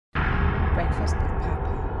Breakfast with Papa.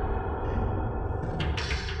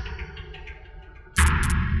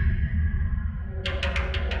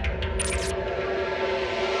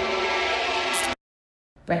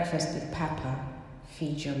 Breakfast with Papa.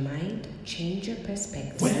 Feed your mind, change your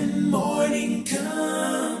perspective. When morning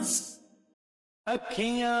comes.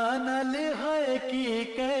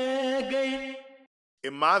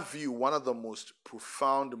 In my view, one of the most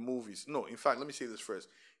profound movies, no, in fact, let me say this first.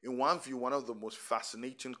 In one view, one of the most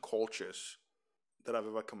fascinating cultures that I've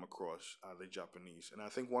ever come across are the Japanese. And I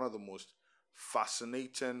think one of the most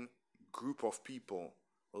fascinating group of people,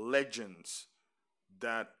 legends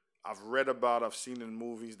that I've read about, I've seen in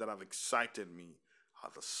movies that have excited me are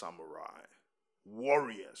the samurai.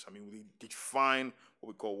 Warriors. I mean, we define what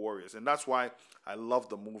we call warriors. And that's why I love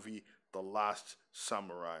the movie The Last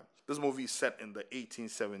Samurai. This movie is set in the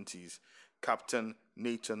 1870s. Captain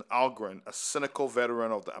Nathan Algren, a cynical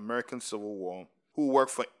veteran of the American Civil War, who worked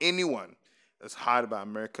for anyone, is hired by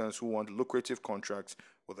Americans who want lucrative contracts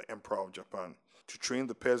with the Emperor of Japan to train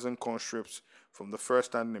the peasant conscripts from the first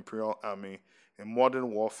standing Imperial Army in modern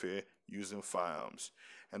warfare using firearms.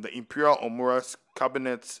 And the Imperial Omura's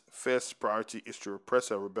cabinet's first priority is to repress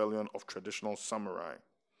a rebellion of traditional samurai,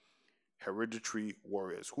 hereditary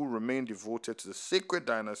warriors who remain devoted to the sacred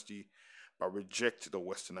dynasty but reject the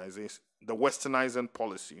westernizing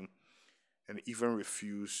policy and even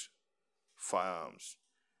refuse firearms.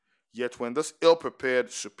 Yet when this ill-prepared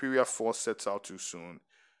superior force sets out too soon,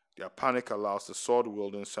 their panic allows the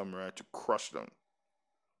sword-wielding samurai to crush them.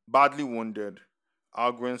 Badly wounded,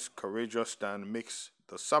 Algren's courageous stand makes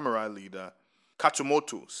the samurai leader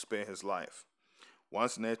Katsumoto spare his life.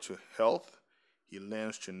 Once near to health, he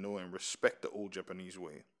learns to know and respect the old Japanese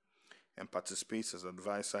way and participates as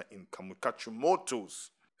advisor in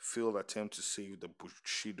Katsumoto's failed attempt to save the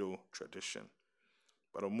Bushido tradition.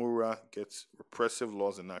 But Omura gets repressive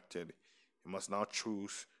laws enacted. He must now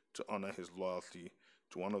choose to honor his loyalty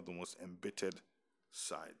to one of the most embittered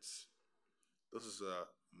sides. This is a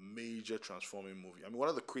major transforming movie. I mean, one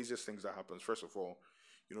of the craziest things that happens, first of all,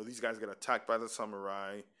 these guys get attacked by the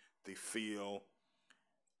samurai, they fail,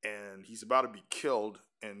 and he's about to be killed,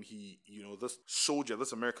 and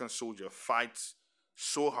this American soldier fights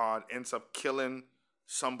so hard, ends up killing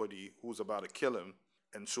somebody who's about to kill him.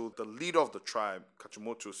 And so the leader of the tribe,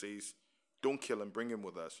 Katsumoto, says, don't kill him, bring him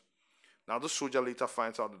with us. Now, this soldier later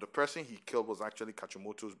finds out that the person he killed was actually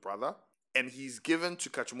Katsumoto's brother, and he's given to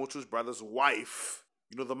Katsumoto's brother's wife.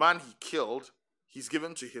 The man he killed, he's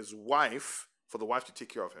given to his wife for the wife to take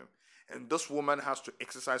care of him. And this woman has to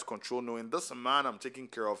exercise control, knowing this man I'm taking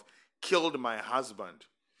care of killed my husband.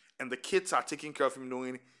 And the kids are taking care of him,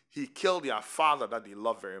 knowing he killed their father that they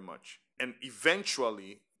love very much. And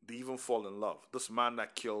eventually, they even fall in love. This man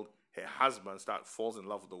that killed her husband falls in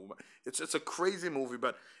love with the woman. It's a crazy movie,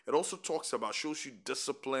 but it also shows you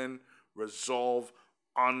discipline, resolve,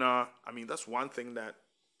 honor. I mean, that's one thing that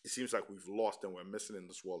it seems like we've lost and we're missing in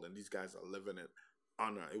this world, and these guys are living it.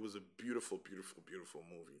 Honor. It was a beautiful, beautiful, beautiful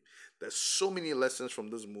movie. There's so many lessons from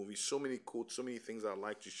this movie, so many quotes, so many things I'd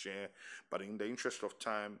like to share, but in the interest of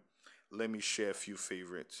time, let me share a few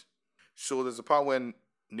favorites. So there's a part when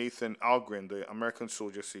Nathan Algren, the American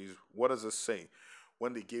soldier, says, what does it say?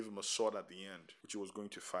 When they gave him a sword at the end, which he was going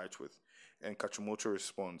to fight with. And Katsumoto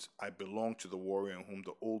responds, I belong to the warrior in whom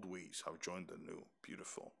the old ways have joined the new.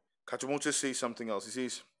 Beautiful. Katsumoto says something else. He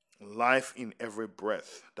says, life in every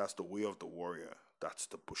breath, that's the way of the warrior. That's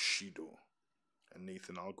the Bushido. And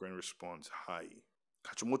Nathan Algren responds, hi.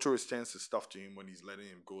 Katsumoto returns his stuff to him when he's letting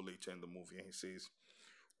him go later in the movie. And he says,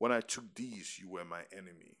 when I took these, you were my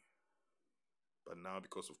enemy. But now,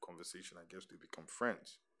 because of conversation, I guess they become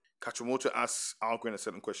friends. Katsumoto asks Algren a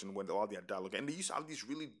certain question when all their dialogue, and they used to have these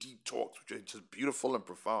really deep talks, which are just beautiful and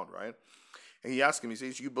profound, right? And he asks him, he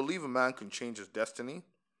says, you believe a man can change his destiny?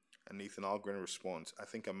 And Nathan Algren responds, I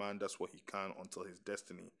think a man does what he can until his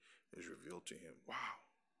destiny is revealed to him. Wow.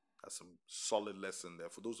 That's some solid lesson there.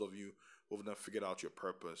 For those of you who have not figured out your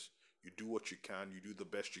purpose, you do what you can, you do the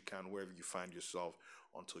best you can wherever you find yourself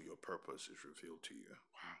until your purpose is revealed to you.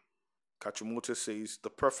 Wow. Katsumoto says, the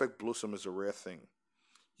perfect blossom is a rare thing.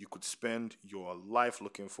 You could spend your life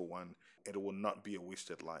looking for one, and it will not be a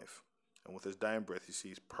wasted life. And with his dying breath, he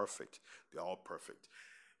says, perfect. They're all perfect.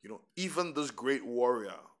 Even this great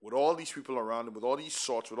warrior, with all these people around him, with all these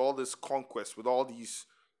swords, with all this conquest, with all these,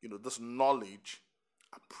 this knowledge,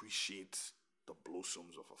 appreciates the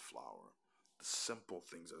blossoms of a flower. The simple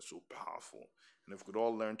things are so powerful. And if we could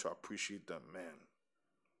all learn to appreciate them, man.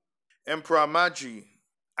 Emperor Magi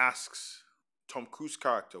asks Tom Cruise's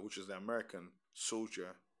character, which is the American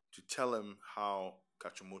soldier, to tell him how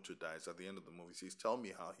Katsumoto dies. At the end of the movie, he says, tell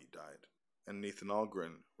me how he died. And Nathan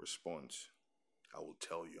Algren responds, I will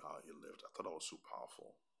tell you how he lived. I thought that was so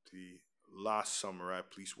powerful. The Last Samurai,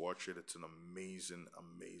 please watch it. It's an amazing,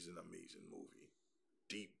 amazing, amazing movie.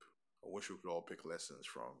 Deep. I wish we could all pick lessons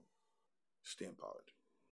from. Stay empowered.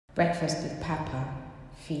 Breakfast with Papa.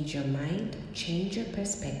 Feed your mind, change your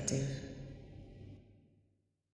perspective.